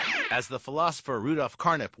As the philosopher Rudolf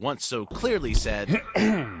Carnap once so clearly said,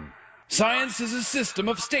 "Science is a system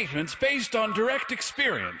of statements based on direct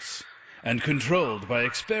experience and controlled by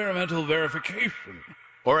experimental verification."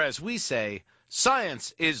 Or as we say,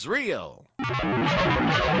 science is real.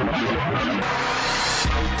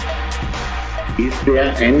 Is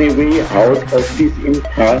there any way out of this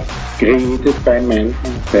impasse created by man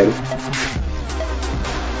himself?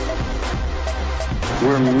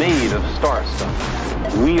 We're made of star stuff.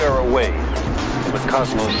 We are a way for the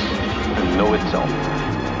cosmos to know itself.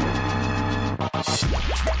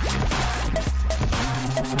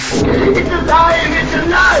 It's alive! It's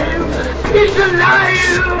alive! It's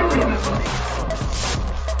alive!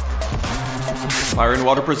 Fire and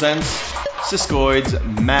Water presents Siskoid's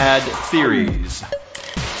Mad Theories,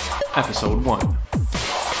 Episode 1.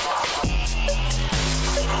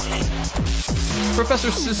 Professor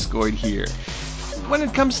Siskoid here. When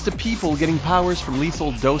it comes to people getting powers from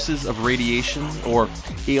lethal doses of radiation, or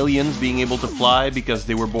aliens being able to fly because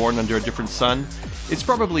they were born under a different sun, it's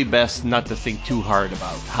probably best not to think too hard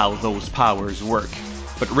about how those powers work.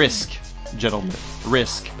 But risk, gentlemen,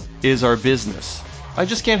 risk is our business. I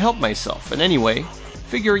just can't help myself, and anyway,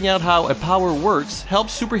 figuring out how a power works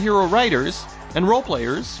helps superhero writers and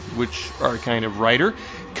roleplayers, which are a kind of writer,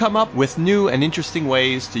 come up with new and interesting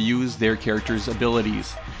ways to use their characters'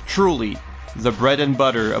 abilities. Truly, the bread and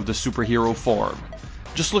butter of the superhero form.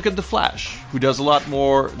 Just look at the Flash, who does a lot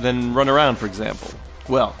more than run around, for example.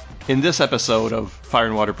 Well, in this episode of Fire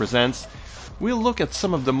and Water Presents, we'll look at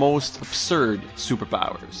some of the most absurd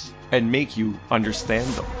superpowers and make you understand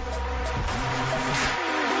them.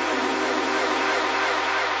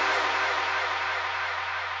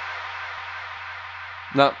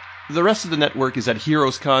 Now, the rest of the network is at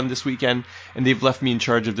HeroesCon this weekend, and they've left me in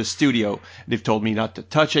charge of the studio. They've told me not to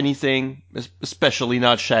touch anything, especially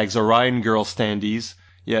not Shag's Orion Girl standees.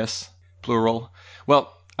 Yes, plural.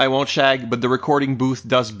 Well, I won't shag, but the recording booth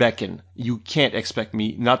does beckon. You can't expect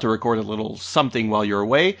me not to record a little something while you're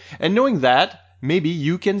away, and knowing that, maybe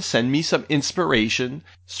you can send me some inspiration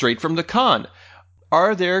straight from the con.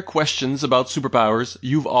 Are there questions about superpowers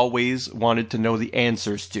you've always wanted to know the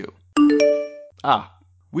answers to?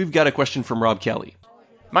 We've got a question from Rob Kelly.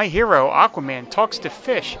 My hero, Aquaman, talks to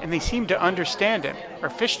fish, and they seem to understand him. Are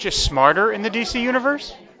fish just smarter in the DC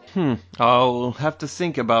universe? I'll have to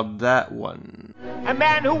think about that one. A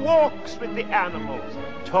man who walks with the animals,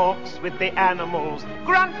 talks with the animals,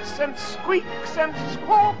 grunts and squeaks and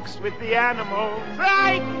squawks with the animals.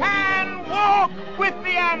 I can walk with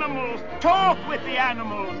the animals, talk with the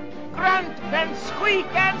animals, grunt and squeak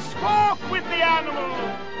and squawk with the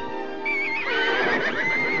animals.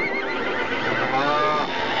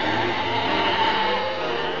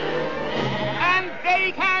 And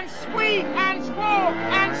they can squeak and squawk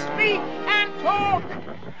and speak and talk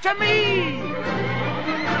to me.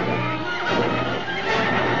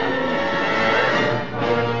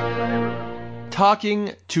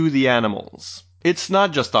 Talking to the animals. It's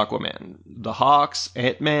not just Aquaman. The Hawks,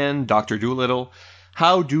 Ant-Man, Dr. Dolittle.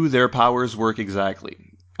 How do their powers work exactly?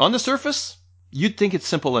 On the surface, you'd think it's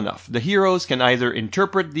simple enough. The heroes can either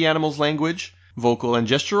interpret the animal's language, vocal and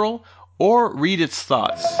gestural, or read its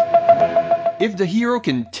thoughts. If the hero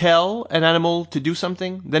can tell an animal to do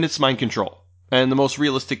something, then it's mind control. And the most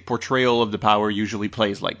realistic portrayal of the power usually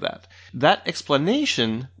plays like that. That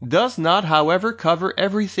explanation does not, however, cover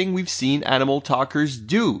everything we've seen animal talkers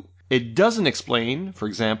do. It doesn't explain, for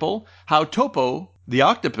example, how Topo, the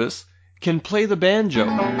octopus, can play the banjo.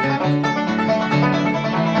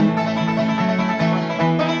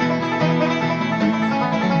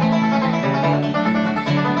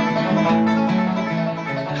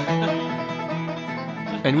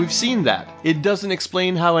 And we've seen that. It doesn't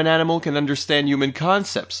explain how an animal can understand human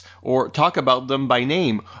concepts, or talk about them by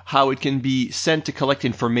name, how it can be sent to collect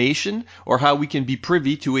information, or how we can be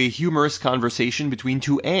privy to a humorous conversation between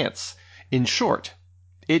two ants. In short,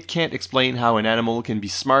 it can't explain how an animal can be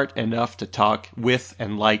smart enough to talk with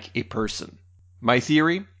and like a person. My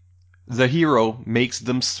theory? The hero makes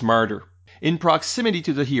them smarter. In proximity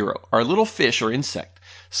to the hero, our little fish or insect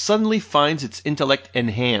suddenly finds its intellect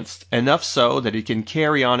enhanced, enough so that it can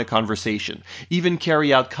carry on a conversation, even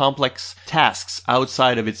carry out complex tasks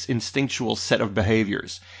outside of its instinctual set of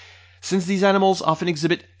behaviors. Since these animals often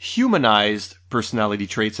exhibit humanized personality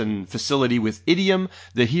traits and facility with idiom,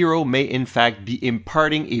 the hero may in fact be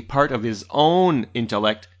imparting a part of his own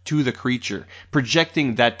intellect to the creature,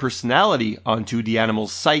 projecting that personality onto the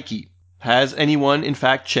animal's psyche. Has anyone in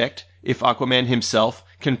fact checked if Aquaman himself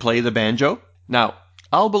can play the banjo? Now,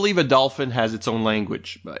 I'll believe a dolphin has its own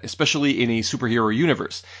language, especially in a superhero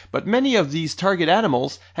universe, but many of these target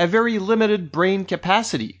animals have very limited brain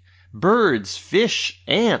capacity. birds, fish,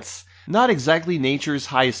 ants. Not exactly nature's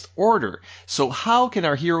highest order. So how can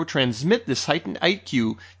our hero transmit this heightened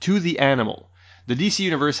IQ to the animal? The DC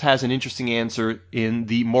Universe has an interesting answer in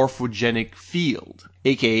the morphogenic field,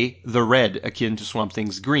 aka the red akin to Swamp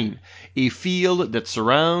Thing's green, a field that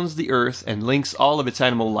surrounds the Earth and links all of its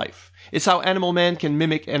animal life. It's how Animal Man can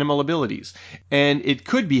mimic animal abilities, and it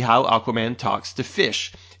could be how Aquaman talks to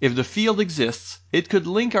fish. If the field exists, it could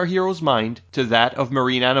link our hero's mind to that of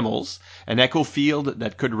marine animals, an echo field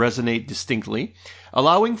that could resonate distinctly,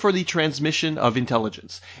 allowing for the transmission of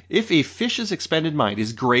intelligence. If a fish's expanded mind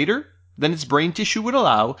is greater than its brain tissue would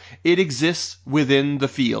allow, it exists within the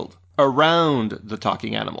field, around the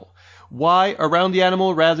talking animal. Why around the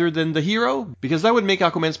animal rather than the hero? Because that would make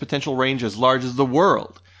Aquaman's potential range as large as the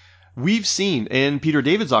world. We've seen in Peter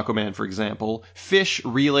David's Aquaman, for example, fish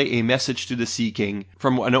relay a message to the Sea King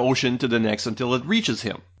from an ocean to the next until it reaches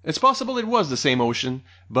him. It's possible it was the same ocean,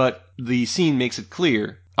 but the scene makes it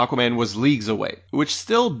clear Aquaman was leagues away, which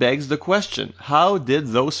still begs the question, how did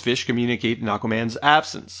those fish communicate in Aquaman's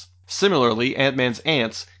absence? Similarly, Ant-Man's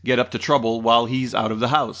ants get up to trouble while he's out of the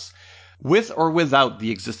house. With or without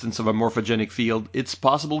the existence of a morphogenic field, it's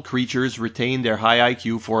possible creatures retain their high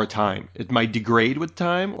IQ for a time. It might degrade with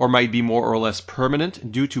time, or might be more or less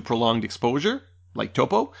permanent due to prolonged exposure, like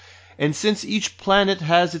Topo. And since each planet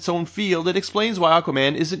has its own field, it explains why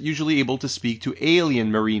Aquaman isn't usually able to speak to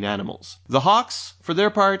alien marine animals. The Hawks, for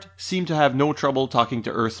their part, seem to have no trouble talking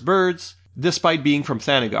to Earth's birds, despite being from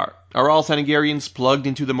Thanagar. Are all Thanagarians plugged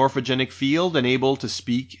into the morphogenic field and able to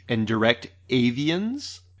speak and direct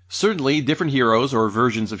avians? Certainly, different heroes or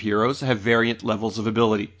versions of heroes have variant levels of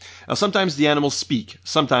ability. Now, sometimes the animals speak,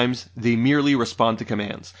 sometimes they merely respond to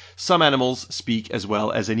commands. Some animals speak as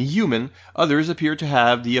well as any human, others appear to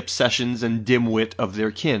have the obsessions and dim-wit of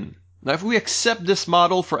their kin. Now, if we accept this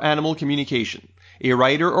model for animal communication, a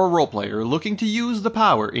writer or role player looking to use the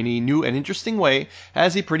power in a new and interesting way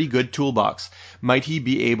has a pretty good toolbox. Might he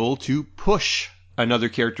be able to push another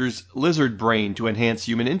character's lizard brain to enhance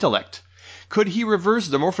human intellect? Could he reverse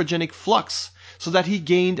the morphogenic flux so that he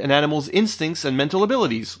gained an animal's instincts and mental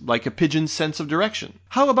abilities, like a pigeon's sense of direction?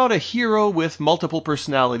 How about a hero with multiple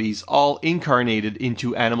personalities, all incarnated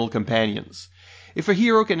into animal companions? If a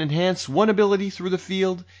hero can enhance one ability through the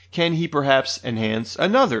field, can he perhaps enhance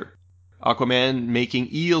another? Aquaman making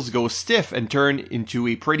eels go stiff and turn into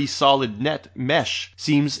a pretty solid net mesh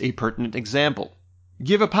seems a pertinent example.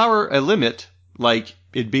 Give a power a limit, like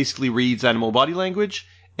it basically reads animal body language,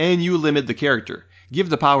 and you limit the character. Give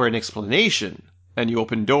the power an explanation, and you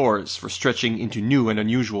open doors for stretching into new and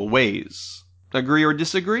unusual ways. Agree or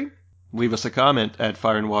disagree? Leave us a comment at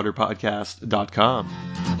fireandwaterpodcast.com.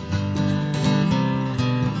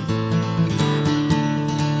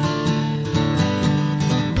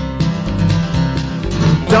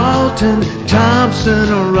 Dalton,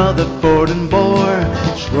 Thompson, Rutherford and Bohr,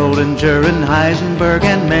 Schrodinger and Heisenberg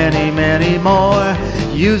and many, many more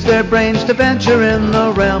used their brains to venture in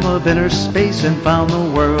the realm of inner space and found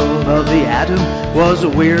the world of the atom was a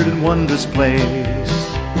weird and wondrous place.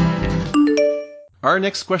 Our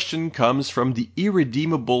next question comes from the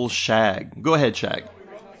irredeemable Shag. Go ahead, Shag.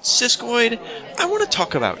 Siskoid, I want to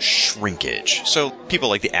talk about shrinkage. So people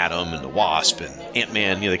like the Atom and the Wasp and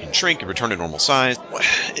Ant-Man, they can shrink and return to normal size.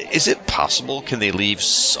 Is it possible? Can they leave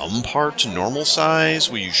some part to normal size?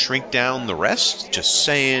 Will you shrink down the rest? Just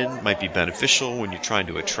saying, might be beneficial when you're trying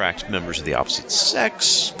to attract members of the opposite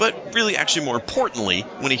sex. But really, actually more importantly,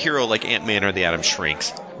 when a hero like Ant-Man or the Atom shrinks,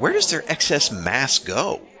 where does their excess mass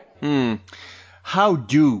go? How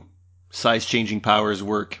do size-changing powers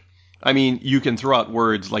work? I mean, you can throw out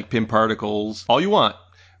words like Pym particles all you want.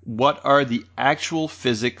 What are the actual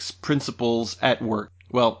physics principles at work?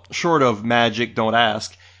 Well, short of magic, don't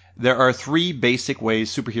ask. There are three basic ways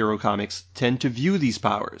superhero comics tend to view these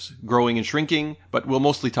powers, growing and shrinking, but we'll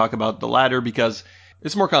mostly talk about the latter because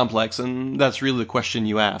it's more complex, and that's really the question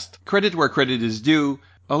you asked. Credit where credit is due.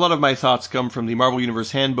 A lot of my thoughts come from the Marvel Universe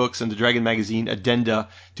handbooks and the Dragon Magazine addenda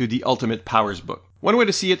to the Ultimate Powers book. One way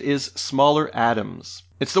to see it is smaller atoms.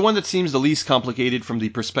 It's the one that seems the least complicated from the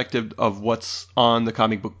perspective of what's on the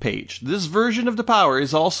comic book page. This version of the power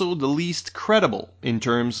is also the least credible in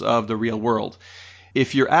terms of the real world.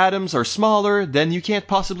 If your atoms are smaller, then you can't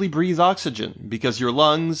possibly breathe oxygen because your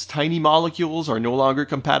lungs' tiny molecules are no longer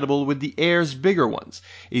compatible with the air's bigger ones.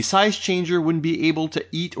 A size changer wouldn't be able to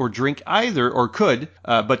eat or drink either, or could,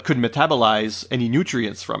 but could metabolize any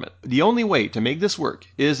nutrients from it. The only way to make this work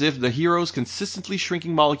is if the hero's consistently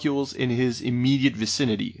shrinking molecules in his immediate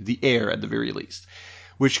vicinity, the air at the very least,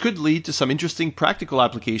 which could lead to some interesting practical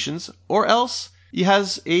applications, or else he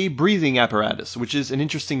has a breathing apparatus, which is an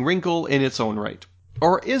interesting wrinkle in its own right.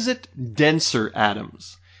 Or is it denser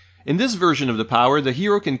atoms? In this version of the power, the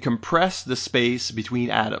hero can compress the space between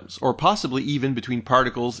atoms, or possibly even between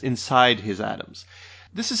particles inside his atoms.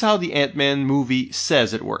 This is how the Ant-Man movie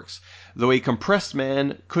says it works, though a compressed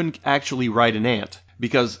man couldn't actually ride an ant,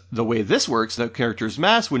 because the way this works, the character's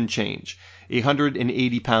mass wouldn't change. A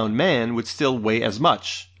 180-pound man would still weigh as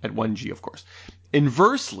much, at 1g of course.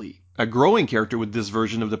 Inversely, a growing character with this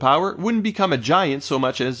version of the power wouldn't become a giant so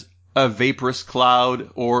much as a vaporous cloud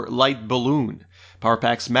or light balloon.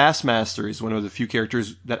 Powerpack's Massmaster is one of the few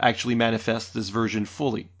characters that actually manifests this version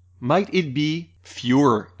fully. Might it be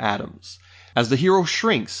fewer atoms? As the hero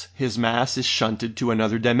shrinks, his mass is shunted to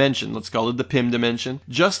another dimension, let's call it the Pym dimension,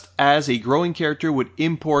 just as a growing character would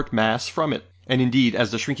import mass from it. And indeed,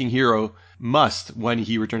 as the shrinking hero must when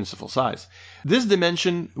he returns to full size. This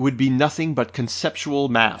dimension would be nothing but conceptual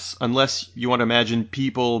mass, unless you want to imagine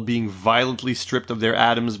people being violently stripped of their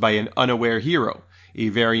atoms by an unaware hero. A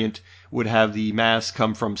variant would have the mass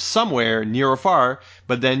come from somewhere near or far,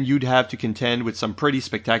 but then you'd have to contend with some pretty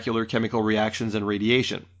spectacular chemical reactions and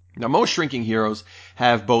radiation. Now, most shrinking heroes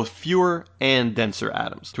have both fewer and denser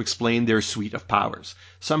atoms to explain their suite of powers.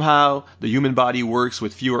 Somehow, the human body works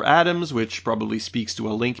with fewer atoms, which probably speaks to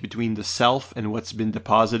a link between the self and what's been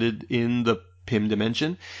deposited in the Pym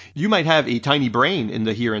dimension. You might have a tiny brain in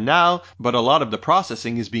the here and now, but a lot of the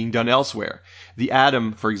processing is being done elsewhere. The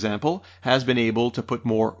atom, for example, has been able to put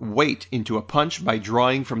more weight into a punch by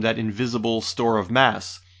drawing from that invisible store of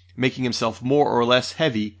mass, making himself more or less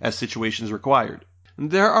heavy as situations required.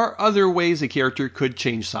 There are other ways a character could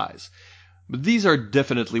change size, but these are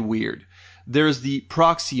definitely weird. There's the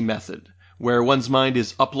proxy method, where one's mind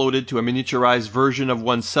is uploaded to a miniaturized version of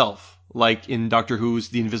oneself, like in Doctor Who's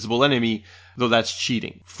The Invisible Enemy, though that's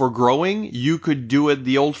cheating. For growing, you could do it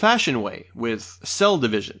the old-fashioned way, with cell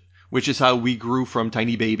division, which is how we grew from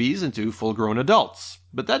tiny babies into full-grown adults.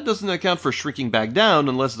 But that doesn't account for shrinking back down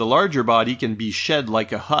unless the larger body can be shed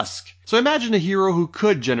like a husk. So imagine a hero who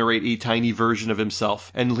could generate a tiny version of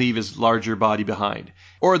himself and leave his larger body behind.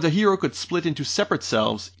 Or the hero could split into separate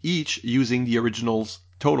selves, each using the original's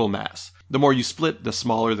total mass. The more you split, the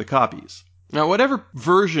smaller the copies. Now, whatever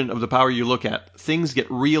version of the power you look at, things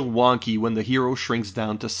get real wonky when the hero shrinks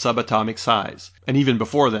down to subatomic size. And even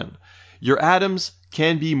before then. Your atoms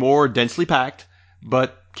can be more densely packed,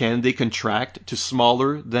 but can they contract to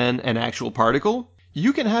smaller than an actual particle?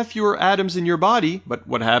 You can have fewer atoms in your body, but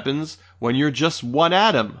what happens when you're just one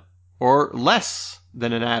atom, or less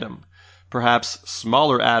than an atom? Perhaps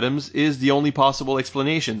smaller atoms is the only possible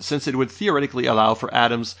explanation, since it would theoretically allow for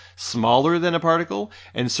atoms smaller than a particle,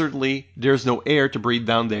 and certainly there's no air to breathe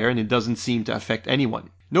down there, and it doesn't seem to affect anyone.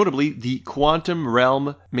 Notably, the quantum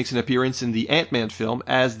realm makes an appearance in the Ant-Man film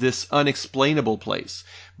as this unexplainable place,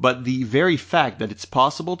 but the very fact that it's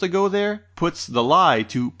possible to go there puts the lie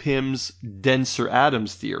to Pym's denser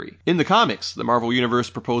atoms theory. In the comics, the Marvel Universe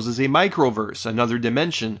proposes a microverse, another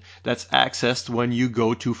dimension that's accessed when you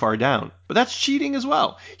go too far down. But that's cheating as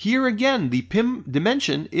well. Here again, the Pym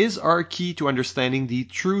dimension is our key to understanding the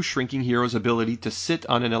true shrinking hero's ability to sit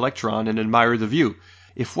on an electron and admire the view.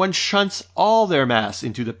 If one shunts all their mass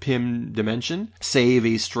into the Pym dimension, save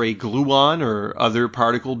a stray gluon or other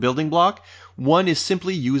particle building block, one is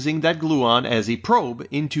simply using that gluon as a probe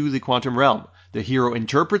into the quantum realm. The hero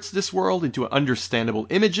interprets this world into understandable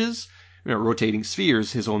images, rotating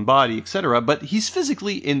spheres, his own body, etc., but he's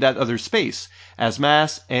physically in that other space, as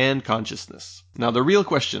mass and consciousness. Now the real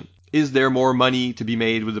question, is there more money to be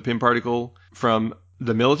made with the Pym particle from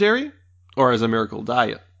the military or as a miracle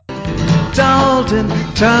diet? Dalton,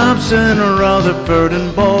 Thompson, Rutherford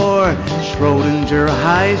and Bohr, Schrodinger,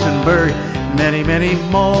 Heisenberg, many, many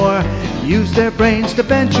more used their brains to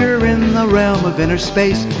venture in the realm of inner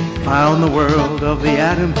space. Found the world of the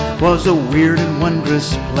atom was a weird and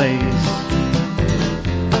wondrous place.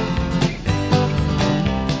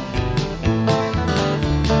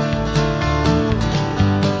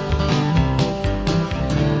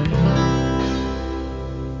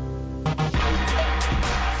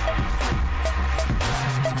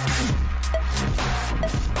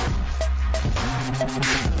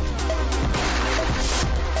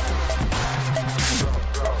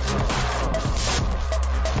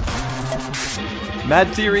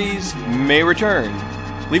 Mad Theories may return.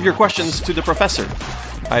 Leave your questions to the professor,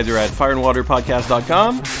 either at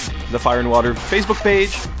fireandwaterpodcast.com, the Fire and Water Facebook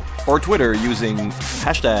page, or Twitter using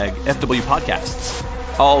hashtag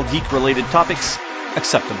FWPodcasts. All geek-related topics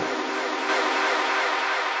acceptable.